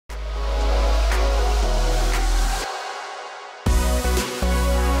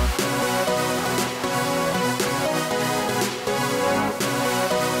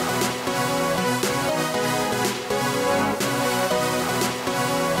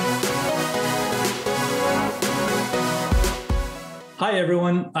Hi,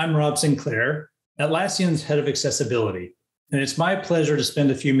 everyone. I'm Rob Sinclair, Atlassian's head of accessibility. And it's my pleasure to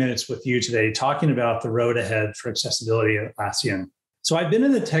spend a few minutes with you today talking about the road ahead for accessibility at Atlassian. So I've been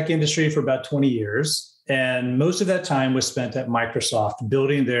in the tech industry for about 20 years, and most of that time was spent at Microsoft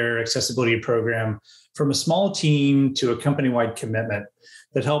building their accessibility program from a small team to a company-wide commitment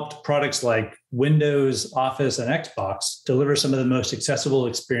that helped products like Windows, Office, and Xbox deliver some of the most accessible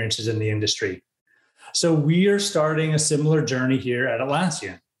experiences in the industry. So we are starting a similar journey here at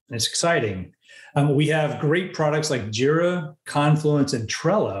Atlassian, and it's exciting. We have great products like Jira, Confluence, and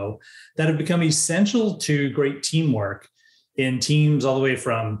Trello that have become essential to great teamwork in teams all the way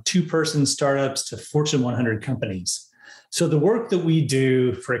from two-person startups to Fortune 100 companies. So the work that we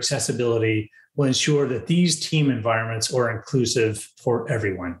do for accessibility will ensure that these team environments are inclusive for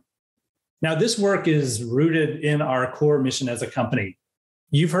everyone. Now, this work is rooted in our core mission as a company.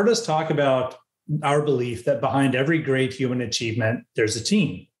 You've heard us talk about our belief that behind every great human achievement, there's a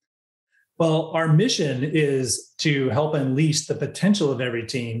team. Well, our mission is to help unleash the potential of every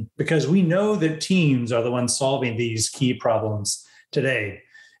team because we know that teams are the ones solving these key problems today.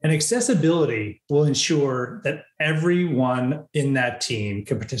 And accessibility will ensure that everyone in that team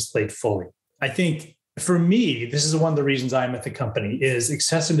can participate fully. I think for me, this is one of the reasons I'm at the company, is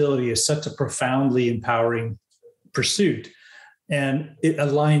accessibility is such a profoundly empowering pursuit. And it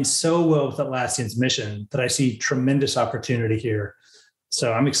aligns so well with Atlassian's mission that I see tremendous opportunity here.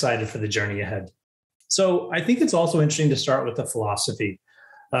 So I'm excited for the journey ahead. So I think it's also interesting to start with the philosophy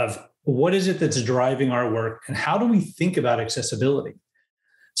of what is it that's driving our work and how do we think about accessibility?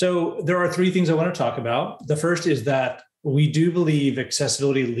 So there are three things I want to talk about. The first is that we do believe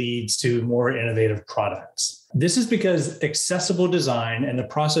accessibility leads to more innovative products. This is because accessible design and the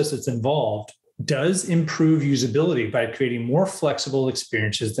process that's involved does improve usability by creating more flexible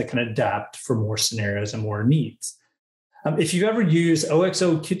experiences that can adapt for more scenarios and more needs. If you've ever used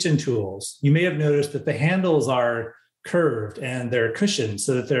OXO kitchen tools, you may have noticed that the handles are curved and they're cushioned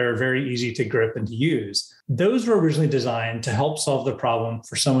so that they're very easy to grip and to use. Those were originally designed to help solve the problem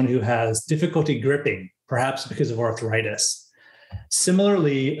for someone who has difficulty gripping, perhaps because of arthritis.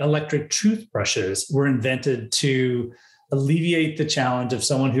 Similarly, electric toothbrushes were invented to alleviate the challenge of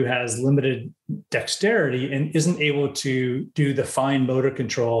someone who has limited dexterity and isn't able to do the fine motor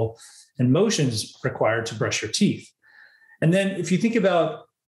control and motions required to brush your teeth. And then if you think about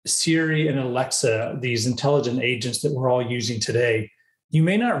Siri and Alexa, these intelligent agents that we're all using today, you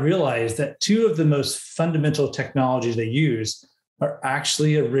may not realize that two of the most fundamental technologies they use are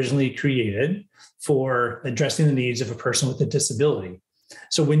actually originally created for addressing the needs of a person with a disability.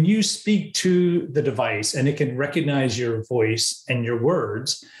 So when you speak to the device and it can recognize your voice and your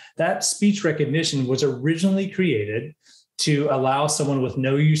words, that speech recognition was originally created to allow someone with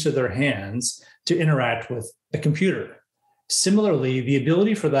no use of their hands to interact with a computer. Similarly, the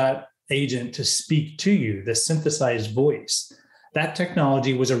ability for that agent to speak to you, the synthesized voice, that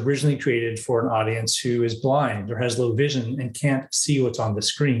technology was originally created for an audience who is blind or has low vision and can't see what's on the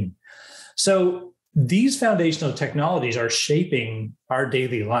screen. So these foundational technologies are shaping our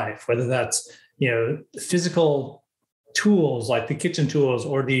daily life, whether that's physical tools like the kitchen tools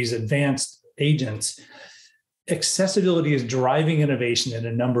or these advanced agents. Accessibility is driving innovation in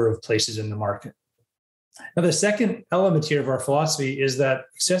a number of places in the market. Now, the second element here of our philosophy is that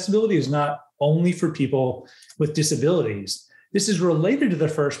accessibility is not only for people with disabilities. This is related to the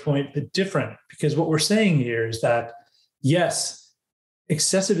first point, but different, because what we're saying here is that, yes,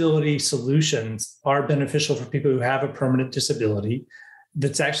 accessibility solutions are beneficial for people who have a permanent disability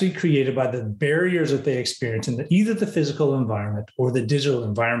that's actually created by the barriers that they experience in either the physical environment or the digital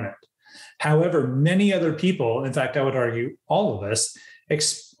environment. However, many other people, in fact, I would argue all of us,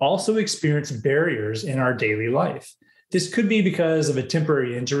 also experience barriers in our daily life. This could be because of a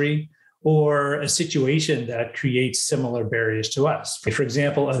temporary injury or a situation that creates similar barriers to us. For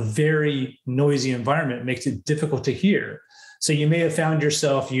example, a very noisy environment makes it difficult to hear. So you may have found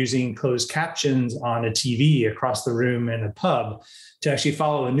yourself using closed captions on a TV across the room in a pub to actually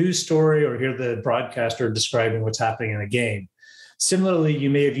follow a news story or hear the broadcaster describing what's happening in a game. Similarly,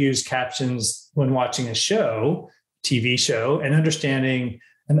 you may have used captions when watching a show, TV show, and understanding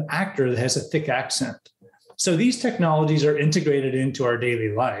an actor that has a thick accent. So these technologies are integrated into our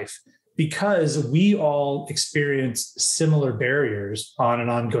daily life because we all experience similar barriers on an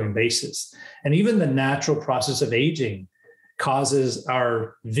ongoing basis. And even the natural process of aging causes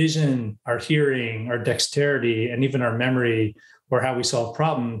our vision, our hearing, our dexterity, and even our memory or how we solve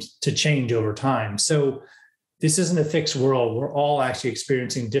problems to change over time. So this isn't a fixed world. We're all actually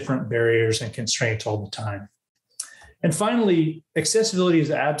experiencing different barriers and constraints all the time. And finally, accessibility is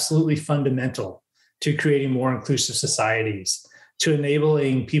absolutely fundamental to creating more inclusive societies. to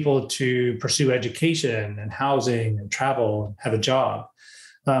enabling people to pursue education and housing and travel and have a job.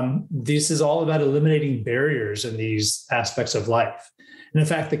 This is all about eliminating barriers in these aspects of life. And in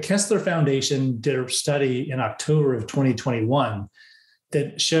fact, the Kessler Foundation did a study in October of 2021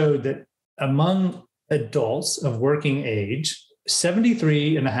 that showed that among adults of working age,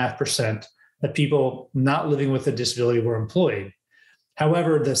 73.5% of people not living with a disability were employed.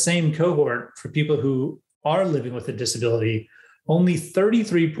 However, the same cohort for people who are living with a disability, only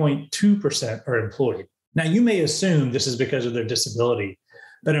 33.2% are employed. Now, you may assume this is because of their disability,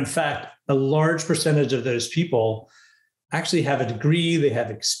 but in fact, a large percentage of those people actually have a degree, they have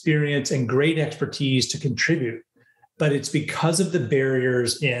experience and great expertise to contribute. But it's because of the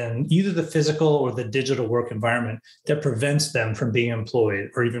barriers in either the physical or the digital work environment that prevents them from being employed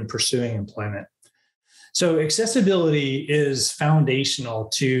or even pursuing employment. So accessibility is foundational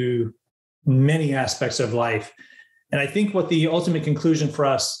to many aspects of life. And I think what the ultimate conclusion for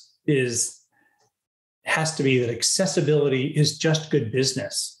us has to be that accessibility is just good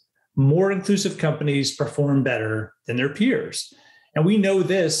business. More inclusive companies perform better than their peers. And we know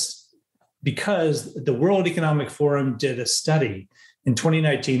this because the World Economic Forum did a study in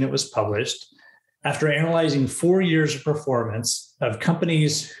 2019 that was published after analyzing 4 years of performance of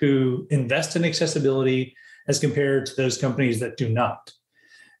companies who invest in accessibility as compared to those companies that do not.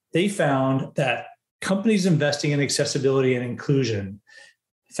 They found that companies investing in accessibility and inclusion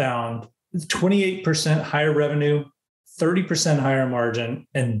found 28% higher revenue, 30% higher margin,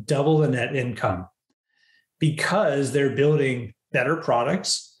 and double the net income because they're building better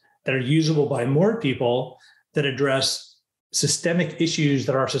products that are usable by more people that address systemic issues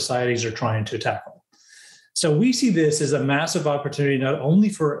that our societies are trying to tackle. So we see this as a massive opportunity, not only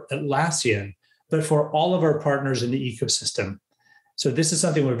for Atlassian, but for all of our partners in the ecosystem. So this is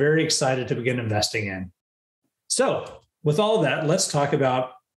something we're very excited to begin investing in. So with all of that, let's talk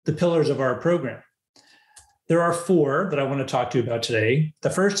about the pillars of our program. There are 4 that I want to talk to you about today. The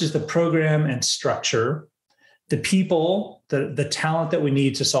first is the program and structure, the people, the talent that we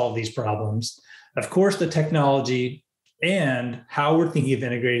need to solve these problems, of course, the technology, and how we're thinking of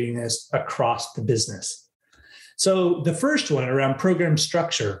integrating this across the business. So the first one around program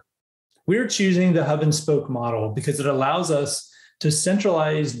structure, we're choosing the hub and spoke model because it allows us to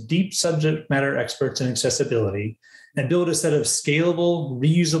centralize deep subject matter experts in accessibility and build a set of scalable,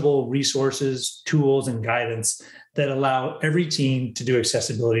 reusable resources, tools, and guidance that allow every team to do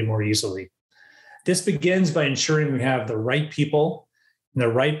accessibility more easily. This begins by ensuring we have the right people in the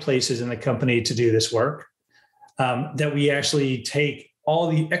right places in the company to do this work, that we actually take all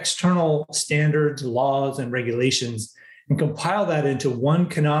the external standards, laws, and regulations and compile that into one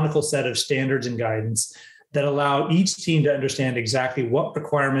canonical set of standards and guidance that allow each team to understand exactly what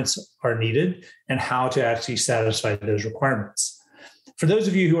requirements are needed and how to actually satisfy those requirements. For those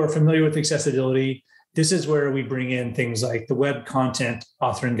of you who are familiar with accessibility, this is where we bring in things like the Web Content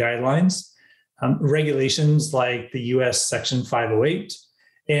Authoring Guidelines, regulations like the US Section 508,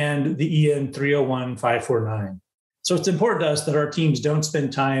 and the EN 301-549. So it's important to us that our teams don't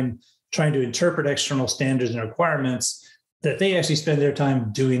spend time trying to interpret external standards and requirements, that they actually spend their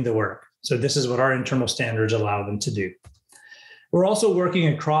time doing the work. So this is what our internal standards allow them to do. We're also working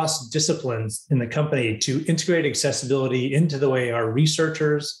across disciplines in the company to integrate accessibility into the way our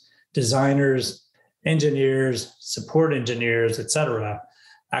researchers, designers, engineers, support engineers, et cetera,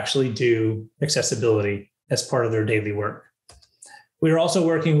 actually do accessibility as part of their daily work. We are also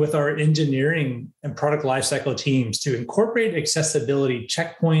working with our engineering and product lifecycle teams to incorporate accessibility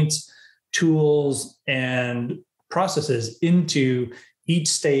checkpoints, tools, and processes into each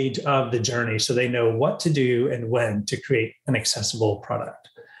stage of the journey so they know what to do and when to create an accessible product.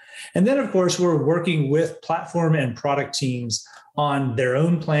 And then, of course, we're working with platform and product teams on their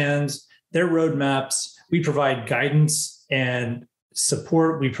own plans, their roadmaps. We provide guidance and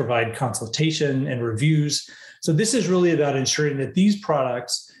support. We provide consultation and reviews. So this is really about ensuring that these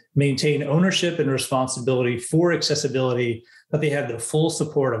products maintain ownership and responsibility for accessibility, but they have the full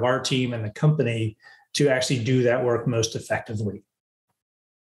support of our team and the company to actually do that work most effectively.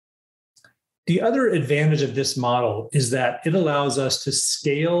 The other advantage of this model is that it allows us to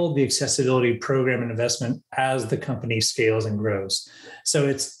scale the accessibility program and investment as the company scales and grows. So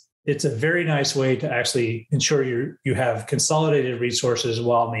it's a very nice way to actually ensure you have consolidated resources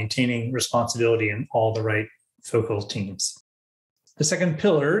while maintaining responsibility in all the right focal teams. The second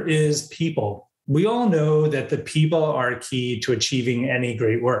pillar is people. We all know that the people are key to achieving any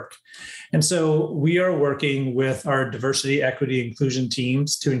great work. And so we are working with our diversity, equity, inclusion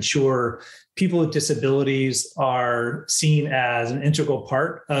teams to ensure people with disabilities are seen as an integral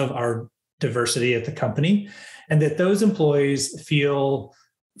part of our diversity at the company, and that those employees feel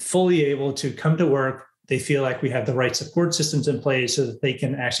fully able to come to work. They feel like we have the right support systems in place so that they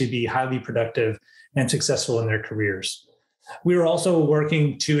can actually be highly productive and successful in their careers. We are also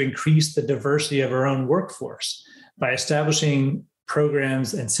working to increase the diversity of our own workforce by establishing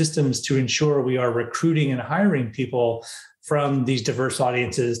programs and systems to ensure we are recruiting and hiring people from these diverse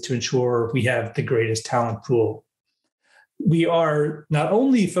audiences to ensure we have the greatest talent pool. We are not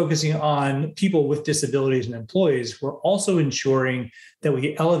only focusing on people with disabilities and employees, we're also ensuring that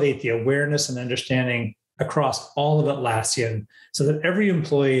we elevate the awareness and understanding across all of Atlassian so that every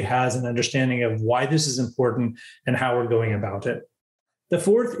employee has an understanding of why this is important and how we're going about it. The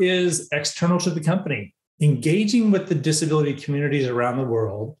fourth is external to the company, engaging with the disability communities around the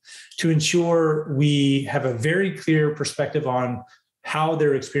world to ensure we have a very clear perspective on how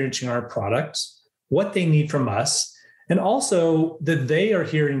they're experiencing our products, what they need from us, and also that they are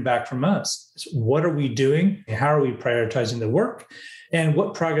hearing back from us. So what are we doing? How are we prioritizing the work? And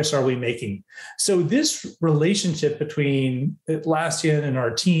what progress are we making? So this relationship between Atlassian and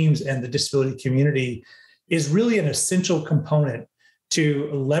our teams and the disability community is really an essential component to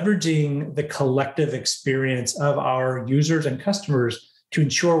leveraging the collective experience of our users and customers to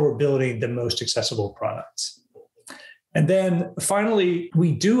ensure we're building the most accessible products. And then finally,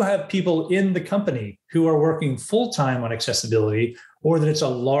 we do have people in the company who are working full-time on accessibility, or that it's a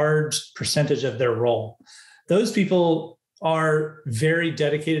large percentage of their role. Those people are very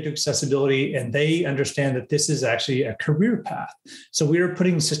dedicated to accessibility, and they understand that this is actually a career path. So we are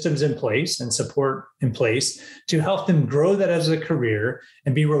putting systems in place and support in place to help them grow that as a career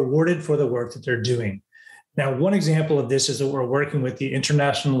and be rewarded for the work that they're doing. Now, one example of this is that we're working with the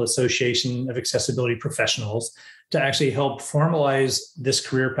International Association of Accessibility Professionals to actually help formalize this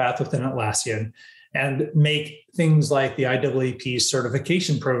career path within Atlassian and make things like the IAAP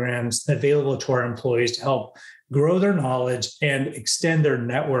certification programs available to our employees to help grow their knowledge and extend their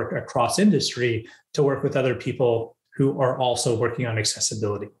network across industry to work with other people who are also working on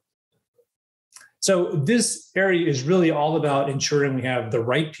accessibility. So this area is really all about ensuring we have the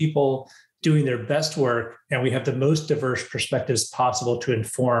right people doing their best work, and we have the most diverse perspectives possible to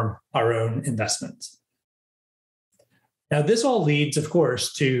inform our own investments. Now, this all leads, of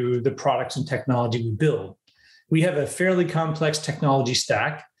course, to the products and technology we build. We have a fairly complex technology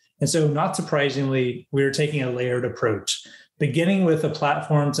stack, and so not surprisingly, we're taking a layered approach, beginning with the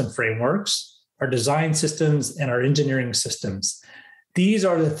platforms and frameworks, our design systems, and our engineering systems. These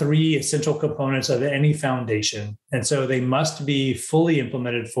are the three essential components of any foundation, and so they must be fully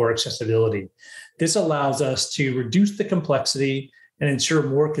implemented for accessibility. This allows us to reduce the complexity and ensure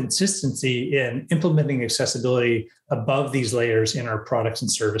more consistency in implementing accessibility above these layers in our products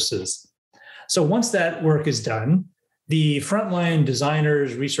and services. So once that work is done, the frontline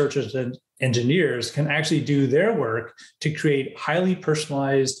designers, researchers, and engineers can actually do their work to create highly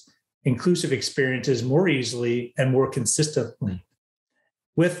personalized, inclusive experiences more easily and more consistently,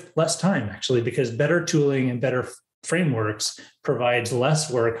 with less time, actually, because better tooling and better frameworks provides less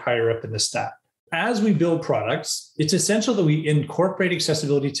work higher up in the stack. As we build products, it's essential that we incorporate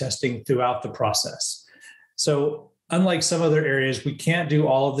accessibility testing throughout the process. So unlike some other areas, we can't do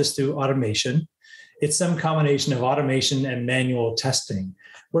all of this through automation. It's some combination of automation and manual testing,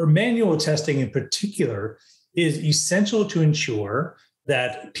 where manual testing in particular is essential to ensure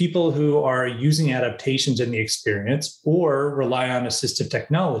that people who are using adaptations in the experience or rely on assistive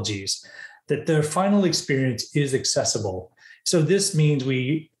technologies, that their final experience is accessible. So this means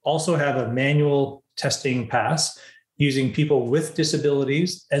we also have a manual testing pass using people with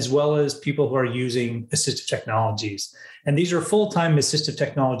disabilities, as well as people who are using assistive technologies. And these are full-time assistive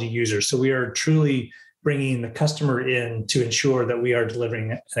technology users. So we are truly bringing the customer in to ensure that we are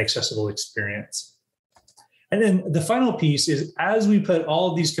delivering an accessible experience. And then the final piece is, as we put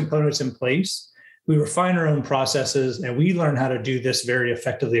all of these components in place, we refine our own processes, and we learn how to do this very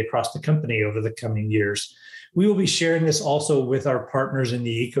effectively across the company over the coming years. We will be sharing this also with our partners in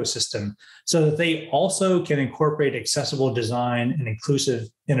the ecosystem so that they also can incorporate accessible design and inclusive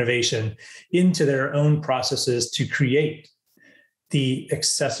innovation into their own processes to create the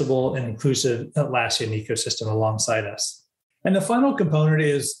accessible and inclusive Atlassian ecosystem alongside us. And the final component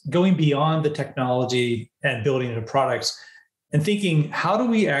is going beyond the technology and building the products and thinking, how do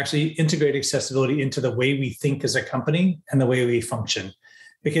we actually integrate accessibility into the way we think as a company and the way we function?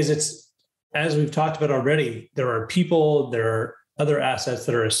 Because it's, as we've talked about already, there are people, there are other assets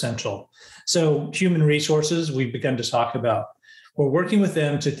that are essential. So human resources, we've begun to talk about. We're working with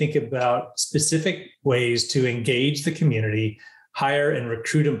them to think about specific ways to engage the community, hire and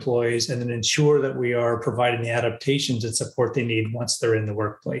recruit employees, and then ensure that we are providing the adaptations and support they need once they're in the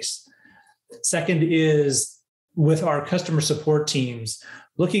workplace. Second is with our customer support teams,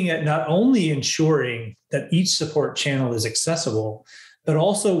 looking at not only ensuring that each support channel is accessible, but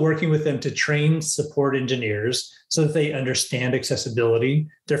also working with them to train support engineers so that they understand accessibility,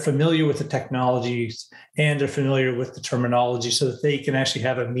 they're familiar with the technologies, and they're familiar with the terminology so that they can actually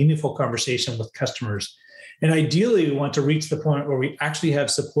have a meaningful conversation with customers. And ideally, we want to reach the point where we actually have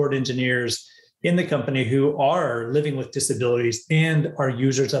support engineers in the company who are living with disabilities and are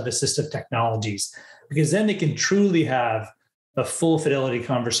users of assistive technologies, because then they can truly have a full fidelity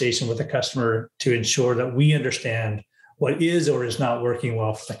conversation with the customer to ensure that we understand what is or is not working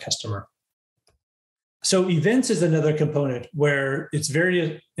well for the customer. So events is another component where it's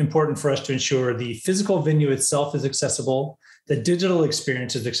very important for us to ensure the physical venue itself is accessible, the digital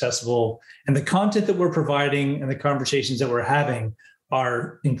experience is accessible, and the content that we're providing and the conversations that we're having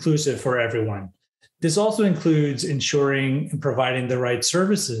are inclusive for everyone. This also includes ensuring and providing the right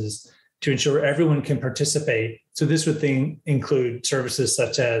services to ensure everyone can participate. So this would include services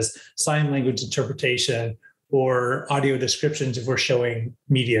such as sign language interpretation or audio descriptions if we're showing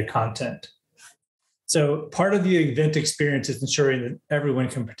media content. So part of the event experience is ensuring that everyone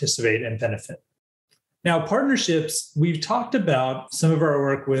can participate and benefit. Now, partnerships, we've talked about some of our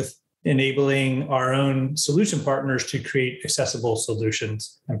work with enabling our own solution partners to create accessible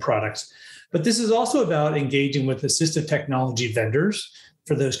solutions and products. But this is also about engaging with assistive technology vendors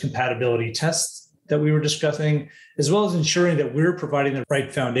for those compatibility tests that we were discussing, as well as ensuring that we're providing the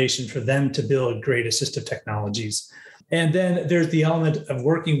right foundation for them to build great assistive technologies. And then there's the element of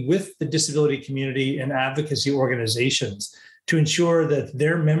working with the disability community and advocacy organizations to ensure that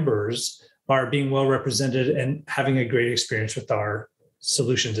their members are being well represented and having a great experience with our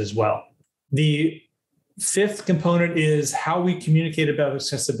solutions as well. The fifth component is how we communicate about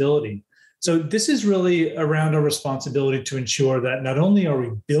accessibility. So this is really around our responsibility to ensure that not only are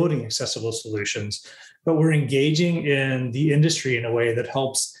we building accessible solutions, but we're engaging in the industry in a way that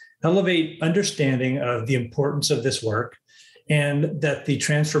helps elevate understanding of the importance of this work and that the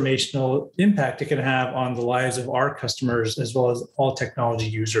transformational impact it can have on the lives of our customers as well as all technology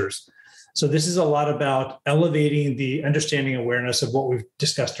users. So this is a lot about elevating the understanding awareness of what we've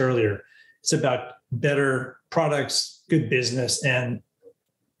discussed earlier. It's about better products, good business, and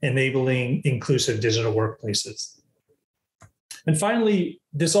enabling inclusive digital workplaces. And finally,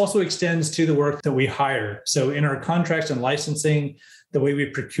 this also extends to the work that we hire. So in our contracts and licensing, the way we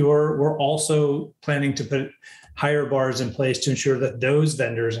procure, we're also planning to put higher bars in place to ensure that those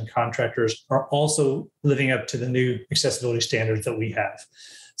vendors and contractors are also living up to the new accessibility standards that we have.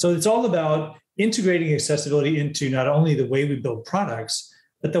 So it's all about integrating accessibility into not only the way we build products,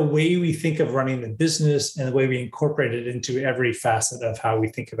 but the way we think of running the business and the way we incorporate it into every facet of how we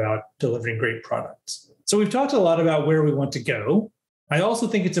think about delivering great products. So we've talked a lot about where we want to go. I also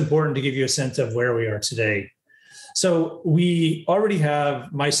think it's important to give you a sense of where we are today. So we already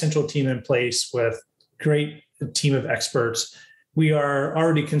have my central team in place with a great team of experts. We are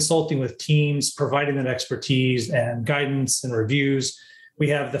already consulting with teams, providing them expertise and guidance and reviews. We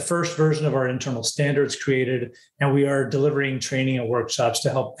have the first version of our internal standards created, and we are delivering training and workshops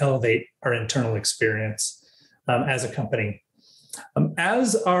to help elevate our internal experience as a company.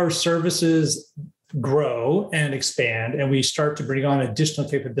 As our services grow and expand and we start to bring on additional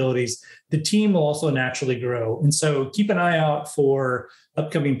capabilities, the team will also naturally grow. And so keep an eye out for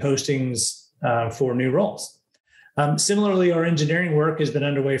upcoming postings for new roles. Similarly, our engineering work has been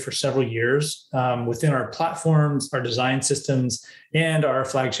underway for several years within our platforms, our design systems, and our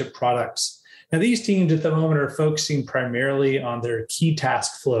flagship products. Now, these teams at the moment are focusing primarily on their key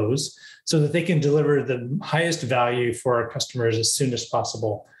task flows so that they can deliver the highest value for our customers as soon as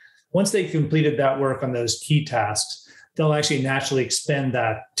possible. Once they've completed that work on those key tasks, they'll actually naturally expand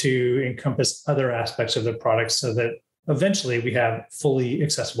that to encompass other aspects of the products so that eventually we have fully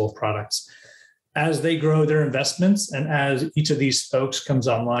accessible products. As they grow their investments and as each of these folks comes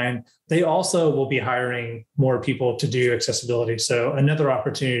online, they also will be hiring more people to do accessibility. So another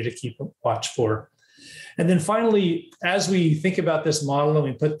opportunity to keep a watch for. And then finally, as we think about this model and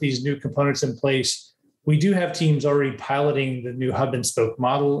we put these new components in place, we do have teams already piloting the new hub and spoke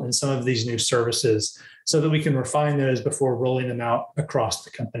model and some of these new services so that we can refine those before rolling them out across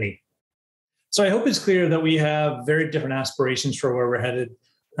the company. So I hope it's clear that we have very different aspirations for where we're headed.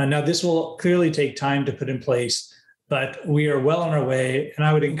 Now, this will clearly take time to put in place, but we are well on our way. And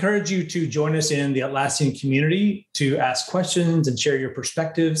I would encourage you to join us in the Atlassian community to ask questions and share your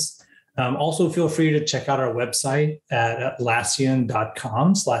perspectives. Also, feel free to check out our website at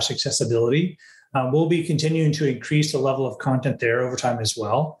atlassian.com/accessibility. We'll be continuing to increase the level of content there over time as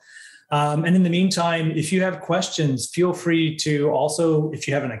well. And in the meantime, if you have questions, feel free to also, if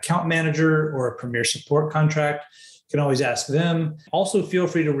you have an account manager or a Premier Support contract, you can always ask them. Also, feel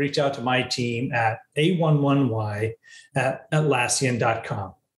free to reach out to my team at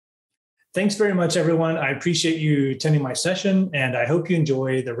a11y@atlassian.com. Thanks very much, everyone. I appreciate you attending my session, and I hope you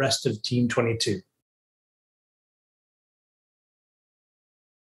enjoy the rest of Team 22.